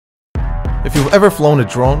If you've ever flown a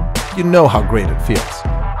drone, you know how great it feels.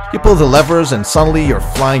 You pull the levers and suddenly you're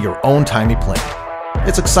flying your own tiny plane.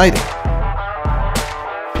 It's exciting.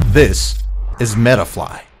 This is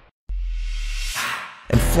Metafly.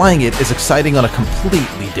 And flying it is exciting on a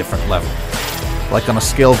completely different level. Like on a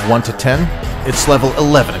scale of 1 to 10, it's level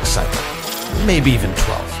 11 exciting. Maybe even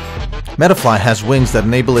 12. Metafly has wings that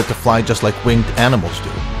enable it to fly just like winged animals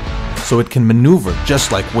do. So it can maneuver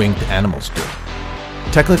just like winged animals do.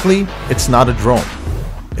 Technically, it's not a drone.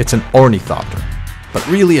 It's an ornithopter. But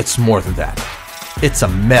really it's more than that. It's a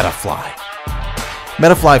Metafly.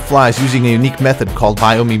 Metafly flies using a unique method called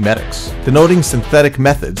biomimetics, denoting synthetic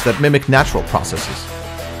methods that mimic natural processes.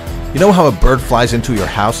 You know how a bird flies into your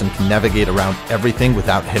house and can navigate around everything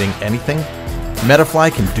without hitting anything?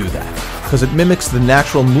 Metafly can do that, because it mimics the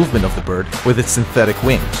natural movement of the bird with its synthetic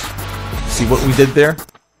wings. See what we did there?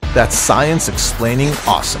 That's science explaining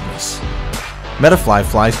awesomeness. Metafly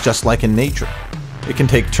flies just like in nature. It can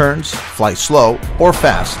take turns, fly slow or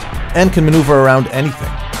fast, and can maneuver around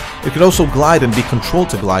anything. It can also glide and be controlled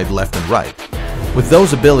to glide left and right. With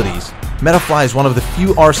those abilities, Metafly is one of the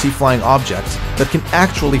few RC flying objects that can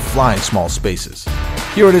actually fly in small spaces.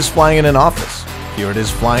 Here it is flying in an office. Here it is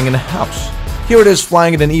flying in a house. Here it is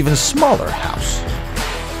flying in an even smaller house.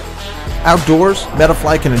 Outdoors,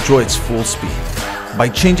 Metafly can enjoy its full speed. By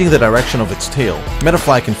changing the direction of its tail,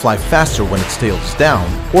 Metafly can fly faster when its tail is down,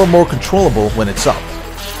 or more controllable when it's up.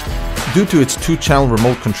 Due to its 2-channel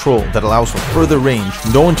remote control that allows for further range,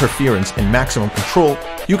 no interference, and maximum control,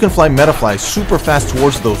 you can fly Metafly super fast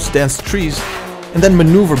towards those dense trees, and then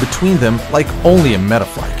maneuver between them like only a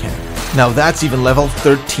Metafly can. Now that's even level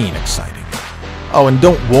 13 exciting. Oh, and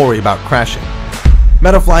don't worry about crashing.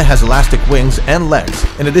 Metafly has elastic wings and legs,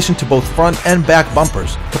 in addition to both front and back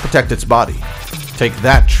bumpers to protect its body. Take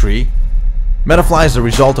that, tree! Metafly is the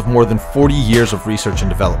result of more than 40 years of research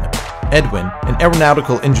and development. Edwin, an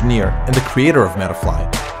aeronautical engineer and the creator of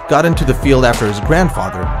Metafly, got into the field after his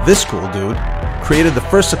grandfather, this cool dude, created the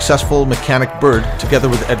first successful mechanic bird together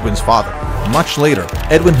with Edwin's father. Much later,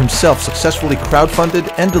 Edwin himself successfully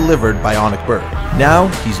crowdfunded and delivered Bionic bird. Now,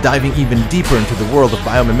 he's diving even deeper into the world of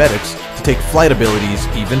biomimetics to take flight abilities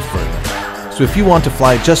even further. So if you want to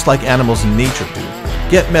fly just like animals in nature do,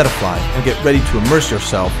 get Metafly and get ready to immerse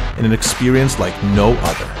yourself in an experience like no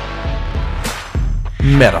other.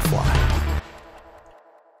 Metafly.